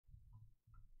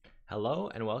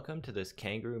Hello and welcome to this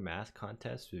Kangaroo Math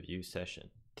Contest review session.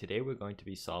 Today we're going to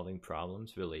be solving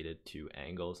problems related to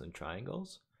angles and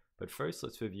triangles, but first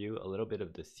let's review a little bit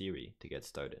of the theory to get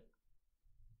started.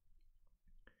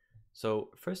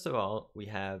 So first of all, we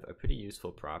have a pretty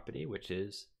useful property, which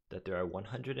is that there are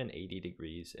 180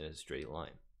 degrees in a straight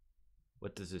line.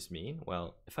 What does this mean?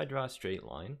 Well, if I draw a straight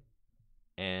line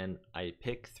and I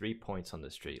pick 3 points on the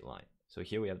straight line. So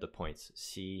here we have the points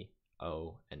C,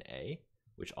 O, and A,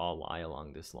 which all lie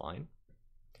along this line.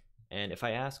 And if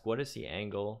I ask what is the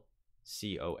angle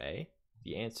COA,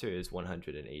 the answer is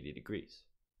 180 degrees.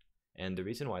 And the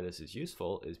reason why this is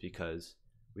useful is because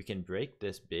we can break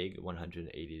this big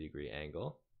 180 degree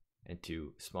angle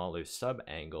into smaller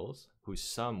sub-angles whose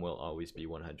sum will always be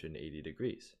 180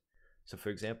 degrees. So for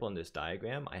example, in this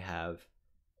diagram, I have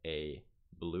a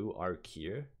blue arc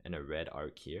here and a red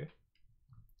arc here.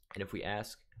 And if we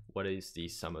ask what is the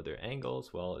sum of their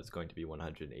angles, well, it's going to be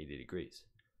 180 degrees.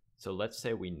 So let's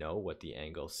say we know what the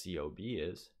angle COB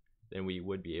is, then we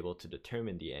would be able to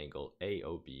determine the angle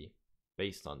AOB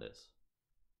based on this.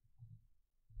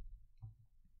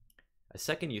 A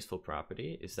second useful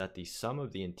property is that the sum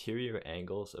of the interior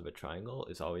angles of a triangle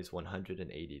is always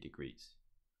 180 degrees.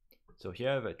 So here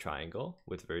I have a triangle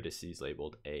with vertices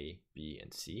labeled A, B,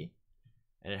 and C,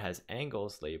 and it has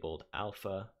angles labeled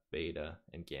alpha, beta,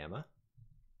 and gamma.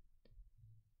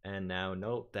 And now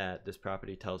note that this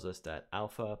property tells us that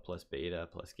alpha plus beta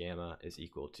plus gamma is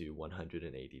equal to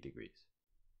 180 degrees.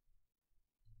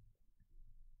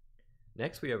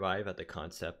 Next, we arrive at the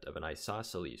concept of an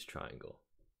isosceles triangle.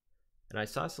 An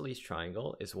isosceles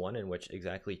triangle is one in which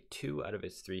exactly 2 out of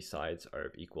its 3 sides are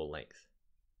of equal length.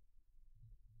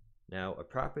 Now, a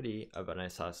property of an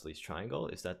isosceles triangle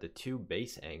is that the 2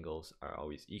 base angles are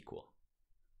always equal.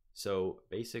 So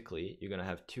basically, you're going to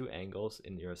have 2 angles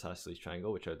in your isosceles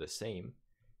triangle which are the same,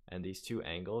 and these 2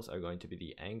 angles are going to be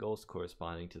the angles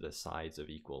corresponding to the sides of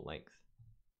equal length.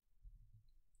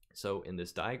 So in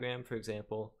this diagram, for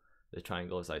example, the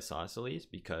triangle is isosceles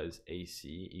because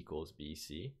AC equals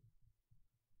BC.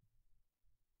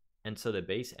 And so the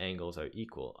base angles are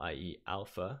equal, i.e.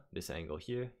 alpha, this angle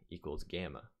here, equals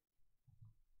gamma.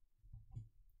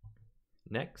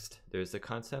 Next, there's the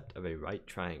concept of a right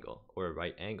triangle, or a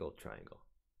right angled triangle.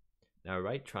 Now, a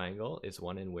right triangle is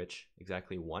one in which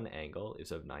exactly one angle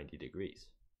is of 90 degrees.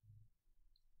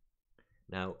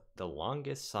 Now, the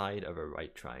longest side of a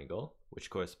right triangle, which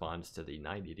corresponds to the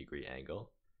 90-degree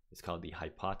angle, is called the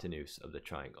hypotenuse of the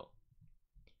triangle.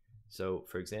 So,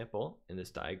 for example, in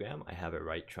this diagram, I have a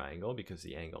right triangle because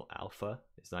the angle alpha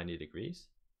is 90 degrees.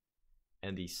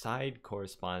 And the side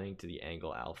corresponding to the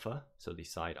angle alpha, so the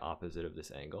side opposite of this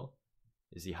angle,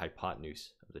 is the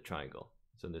hypotenuse of the triangle.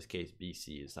 So in this case,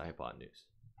 BC is the hypotenuse.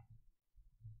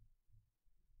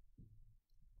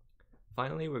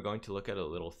 Finally, we're going to look at a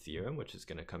little theorem which is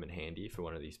going to come in handy for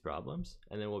one of these problems,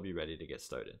 and then we'll be ready to get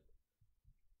started.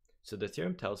 So the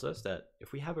theorem tells us that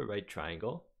if we have a right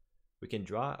triangle, we can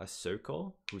draw a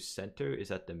circle whose center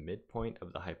is at the midpoint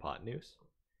of the hypotenuse.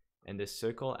 And this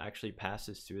circle actually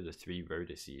passes through the 3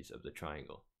 vertices of the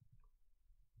triangle.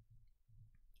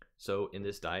 So in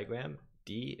this diagram,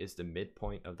 D is the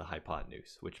midpoint of the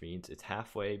hypotenuse, which means it's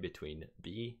halfway between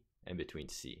B and between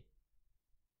C.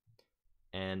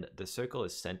 And the circle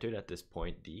is centered at this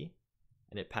point D,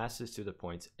 and it passes through the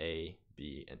points A,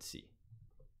 B, and C.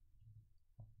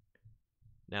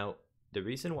 Now, the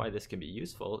reason why this can be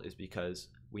useful is because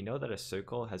we know that a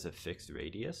circle has a fixed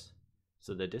radius.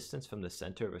 So the distance from the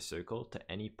center of a circle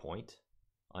to any point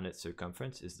on its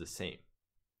circumference is the same.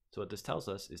 So what this tells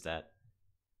us is that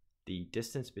the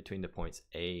distance between the points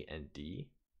A and D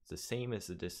is the same as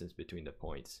the distance between the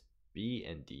points B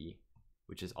and D,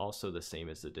 which is also the same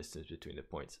as the distance between the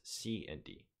points C and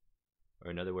D. Or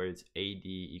in other words, AD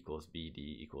equals BD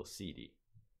equals CD.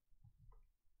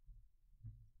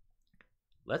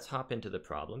 Let's hop into the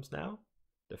problems now.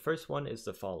 The first one is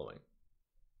the following.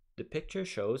 The picture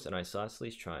shows an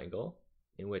isosceles triangle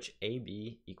in which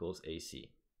AB equals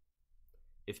AC.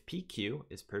 If PQ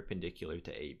is perpendicular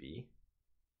to AB,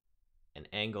 and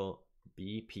angle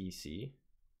BPC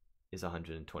is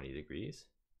 120 degrees,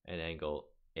 and angle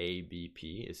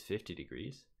ABP is 50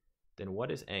 degrees, then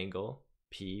what is angle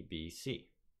PBC?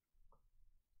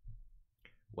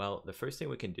 Well, the first thing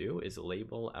we can do is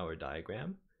label our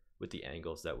diagram with the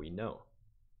angles that we know.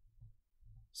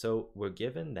 So we're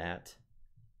given that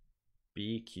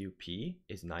BQP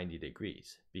is 90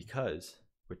 degrees because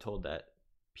we're told that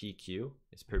PQ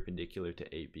is perpendicular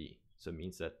to AB. So it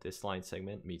means that this line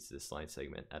segment meets this line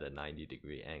segment at a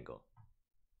 90-degree angle.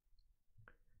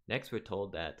 Next, we're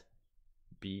told that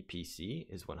BPC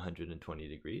is 120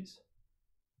 degrees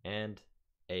and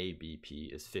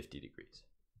ABP is 50 degrees.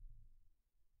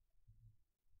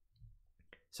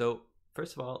 So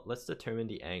first of all, let's determine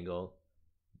the angle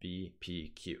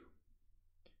BPQ.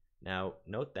 Now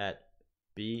note that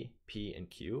B, P, and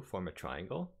Q form a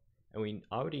triangle, and we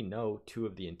already know two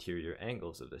of the interior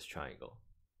angles of this triangle.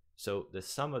 So the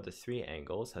sum of the three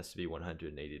angles has to be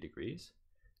 180 degrees.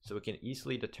 So we can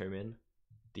easily determine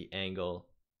the angle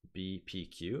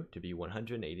BPQ to be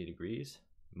 180 degrees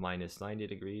minus 90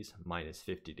 degrees minus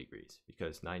 50 degrees,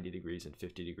 because 90 degrees and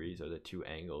 50 degrees are the two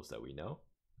angles that we know.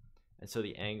 And so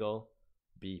the angle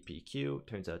BPQ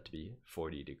turns out to be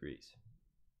 40 degrees.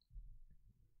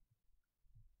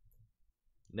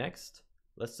 Next,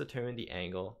 let's determine the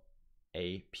angle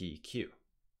APQ.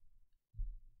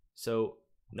 So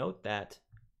note that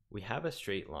we have a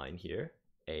straight line here,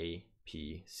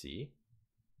 APC,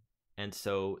 and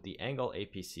so the angle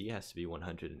APC has to be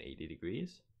 180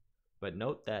 degrees, but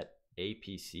note that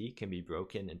APC can be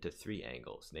broken into three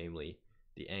angles, namely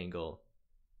the angle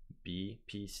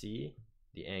BPC,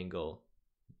 the angle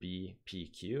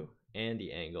BPQ, and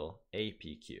the angle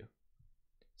APQ.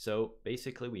 So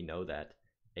basically we know that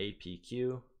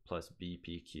APQ plus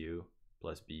BPQ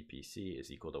plus BPC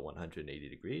is equal to 180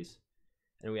 degrees.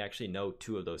 And we actually know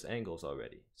two of those angles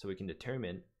already. So we can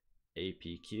determine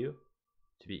APQ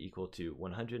to be equal to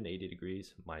 180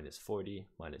 degrees minus 40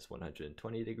 minus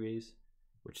 120 degrees,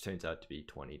 which turns out to be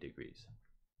 20 degrees.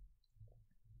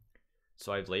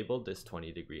 So I've labeled this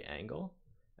 20-degree angle.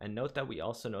 And note that we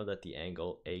also know that the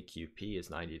angle AQP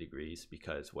is 90 degrees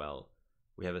because, well,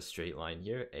 we have a straight line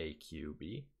here,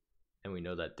 AQB, and we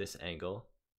know that this angle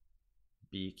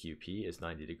BQP is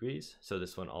 90 degrees, so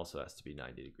this one also has to be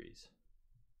 90 degrees.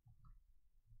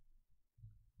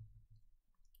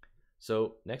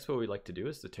 So next what we'd like to do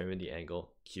is determine the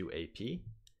angle QAP,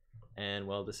 and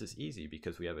well, this is easy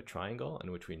because we have a triangle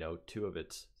in which we know two of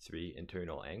its three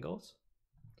internal angles.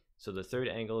 So the third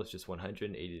angle is just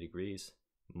 180 degrees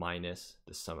minus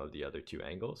the sum of the other two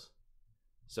angles.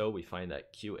 So we find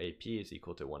that QAP is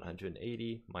equal to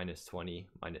 180 minus 20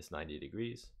 minus 90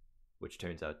 degrees, which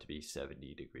turns out to be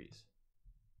 70 degrees.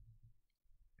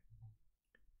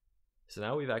 So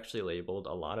now we've actually labeled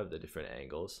a lot of the different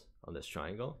angles on this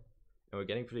triangle, and we're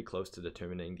getting pretty close to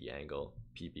determining the angle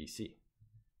PBC.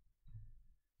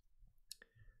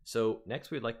 So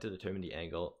next we'd like to determine the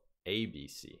angle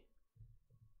ABC.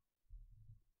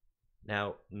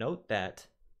 Now note that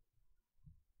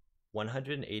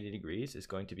 180 degrees is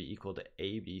going to be equal to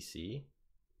ABC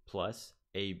plus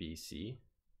ABC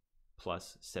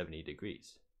plus 70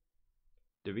 degrees.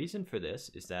 The reason for this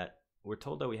is that we're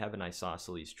told that we have an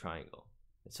isosceles triangle.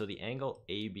 And so the angle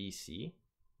ABC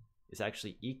is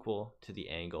actually equal to the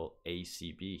angle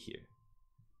ACB here.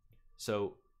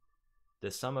 So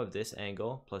the sum of this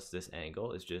angle plus this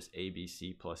angle is just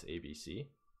ABC plus ABC.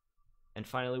 And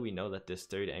finally, we know that this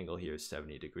third angle here is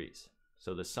 70 degrees.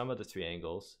 So the sum of the three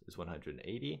angles is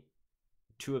 180.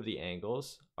 Two of the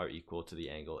angles are equal to the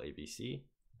angle ABC,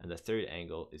 and the third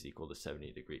angle is equal to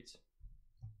 70 degrees.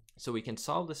 So we can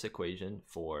solve this equation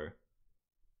for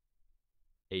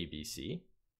ABC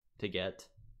to get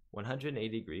 180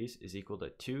 degrees is equal to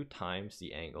 2 times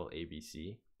the angle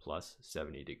ABC plus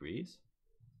 70 degrees,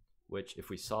 which if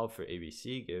we solve for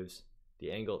ABC gives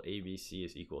the angle ABC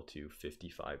is equal to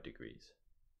 55 degrees.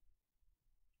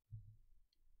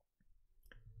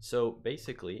 So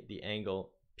basically the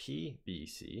angle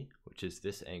PBC, which is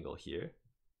this angle here,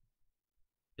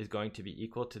 is going to be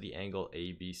equal to the angle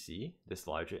ABC, this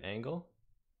larger angle,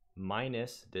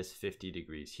 minus this 50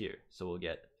 degrees here. So we'll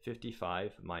get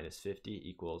 55 minus 50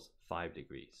 equals 5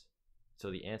 degrees.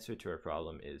 So the answer to our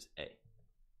problem is A.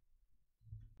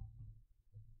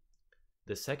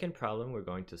 The second problem we're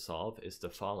going to solve is the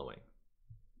following.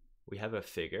 We have a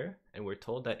figure, and we're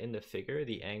told that in the figure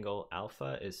the angle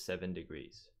alpha is 7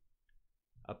 degrees.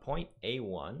 A point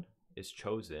A1 is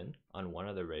chosen on one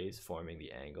of the rays forming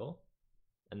the angle,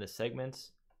 and the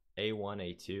segments A1,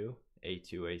 A2,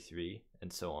 A2, A3,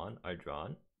 and so on are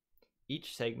drawn,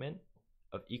 each segment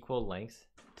of equal length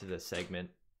to the segment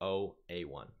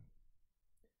OA1.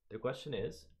 The question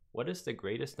is, what is the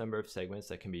greatest number of segments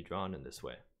that can be drawn in this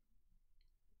way?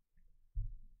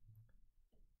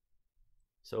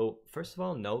 So first of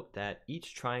all, note that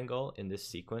each triangle in this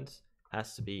sequence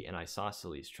has to be an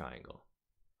isosceles triangle.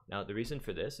 Now the reason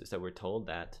for this is that we're told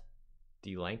that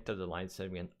the length of the line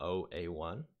segment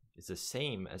OA1 is the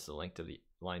same as the length of the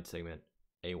line segment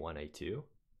A1, A2,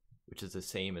 which is the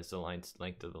same as the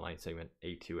length of the line segment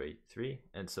A2, A3,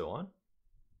 and so on.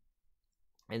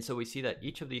 And so we see that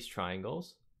each of these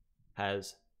triangles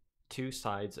has two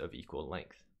sides of equal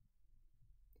length.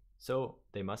 So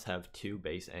they must have two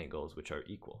base angles which are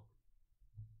equal.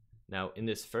 Now, in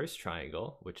this first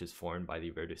triangle, which is formed by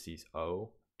the vertices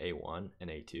O, A1, and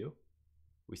A2,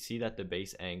 we see that the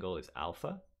base angle is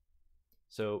alpha.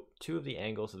 So two of the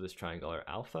angles of this triangle are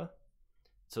alpha.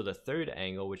 So the third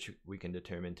angle, which we can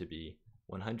determine to be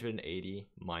 180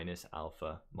 minus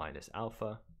alpha,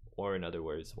 or in other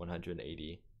words,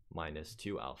 180 minus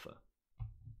 2 alpha.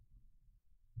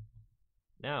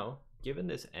 Now, given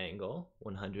this angle,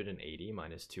 180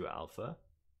 minus 2 alpha,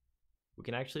 we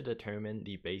can actually determine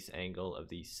the base angle of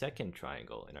the second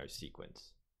triangle in our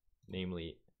sequence,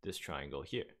 namely this triangle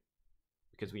here.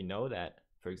 Because we know that,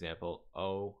 for example,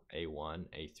 O, A1,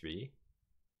 A3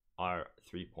 are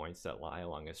 3 points that lie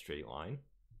along a straight line.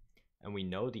 And we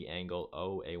know the angle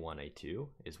O, A1, A2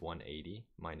 is 180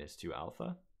 minus 2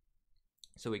 alpha.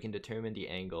 So we can determine the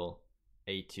angle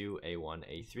A2, A1,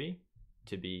 A3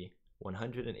 to be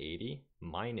 180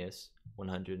 minus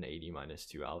 180 minus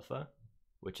 2 alpha,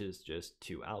 which is just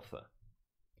 2 alpha.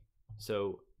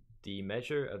 So the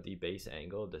measure of the base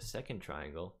angle of the second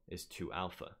triangle is 2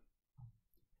 alpha.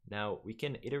 Now we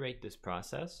can iterate this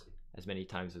process as many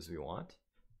times as we want,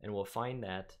 and we'll find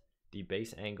that the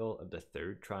base angle of the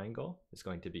third triangle is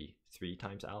going to be 3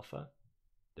 times alpha.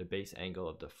 The base angle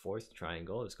of the fourth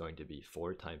triangle is going to be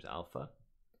 4 times alpha,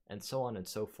 and so on and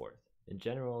so forth. In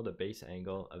general, the base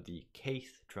angle of the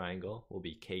kth triangle will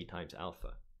be k times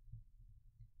alpha.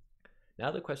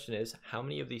 Now the question is, how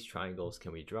many of these triangles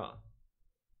can we draw?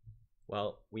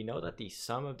 Well, we know that the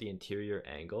sum of the interior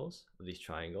angles of these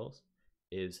triangles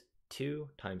is 2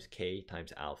 times k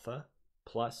times alpha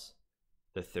plus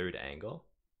the third angle.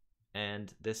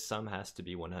 And this sum has to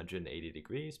be 180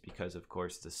 degrees because, of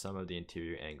course, the sum of the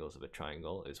interior angles of a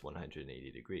triangle is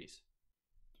 180 degrees.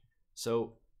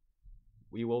 So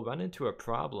we will run into a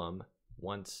problem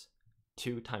once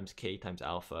 2 times k times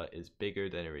alpha is bigger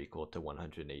than or equal to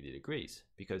 180 degrees,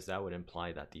 because that would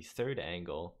imply that the third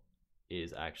angle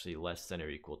is actually less than or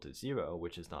equal to 0,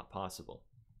 which is not possible.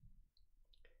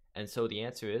 And so the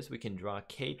answer is we can draw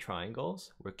k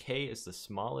triangles where k is the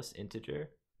smallest integer,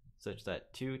 such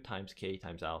that 2 times k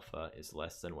times alpha is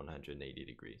less than 180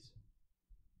 degrees.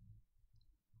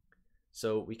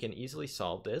 So we can easily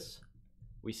solve this.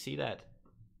 We see that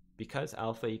because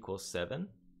alpha equals 7,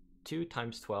 2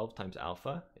 times 12 times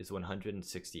alpha is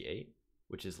 168,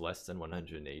 which is less than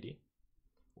 180.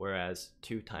 Whereas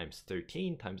 2 times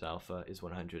 13 times alpha is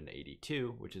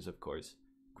 182, which is of course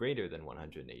greater than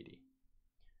 180.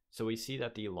 So we see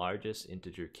that the largest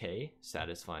integer k,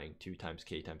 satisfying 2 times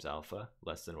k times alpha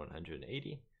less than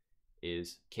 180,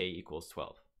 is k equals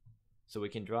 12. So we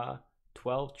can draw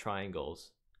 12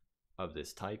 triangles of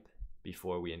this type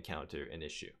before we encounter an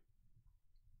issue.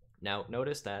 Now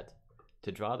notice that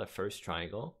to draw the first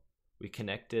triangle, we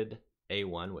connected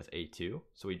A1 with A2,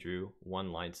 so we drew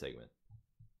one line segment.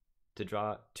 To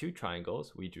draw 2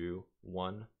 triangles, we drew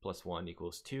 1 plus 1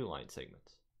 equals 2 line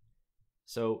segments.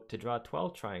 So to draw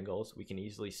 12 triangles, we can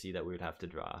easily see that we would have to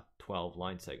draw 12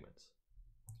 line segments.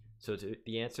 So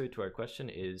the answer to our question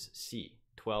is C,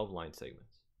 12 line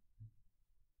segments.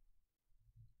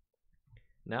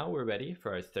 Now we're ready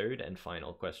for our third and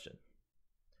final question.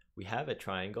 We have a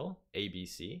triangle,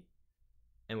 ABC,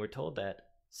 and we're told that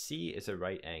C is a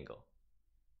right angle.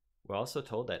 We're also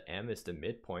told that M is the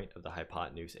midpoint of the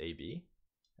hypotenuse AB,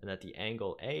 and that the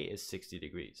angle A is 60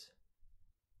 degrees.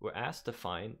 We're asked to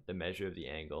find the measure of the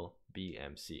angle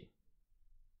BMC.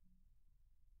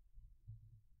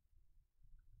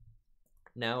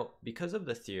 Now, because of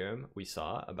the theorem we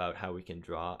saw about how we can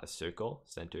draw a circle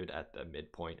centered at the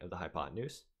midpoint of the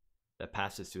hypotenuse that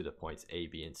passes through the points A,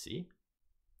 B, and C,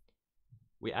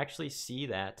 we actually see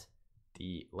that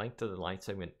the length of the line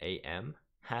segment AM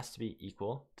has to be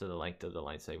equal to the length of the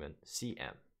line segment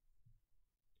CM.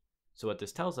 So what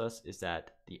this tells us is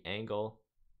that the angle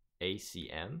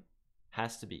ACM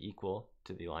has to be equal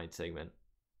to the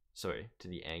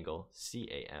angle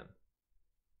CAM,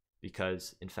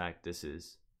 because in fact this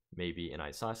is maybe an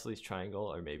isosceles triangle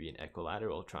or maybe an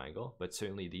equilateral triangle, but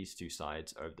certainly these two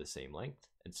sides are of the same length,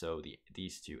 and so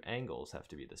these two angles have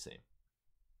to be the same.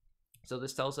 So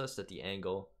this tells us that the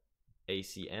angle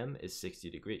ACM is 60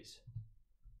 degrees.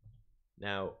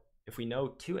 Now, if we know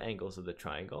 2 angles of the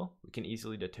triangle, we can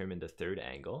easily determine the third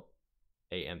angle,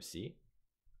 AMC.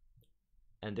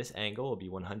 And this angle will be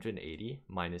 180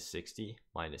 minus 60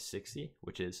 minus 60,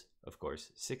 which is, of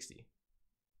course, 60.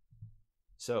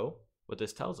 So what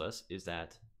this tells us is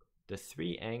that the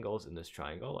 3 angles in this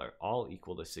triangle are all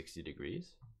equal to 60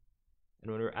 degrees.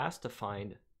 And when we're asked to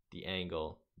find the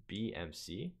angle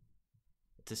BMC,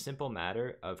 it's a simple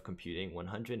matter of computing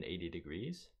 180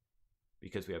 degrees,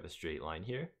 because we have a straight line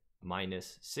here,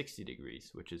 minus 60 degrees,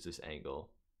 which is this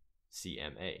angle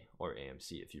CMA, or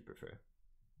AMC if you prefer.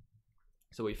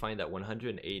 So we find that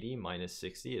 180 minus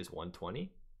 60 is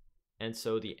 120, and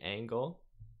so the angle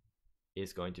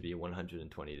is going to be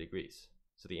 120 degrees.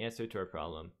 So the answer to our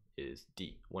problem is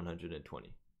D,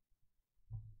 120.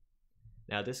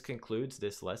 Now this concludes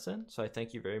this lesson, so I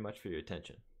thank you very much for your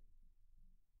attention.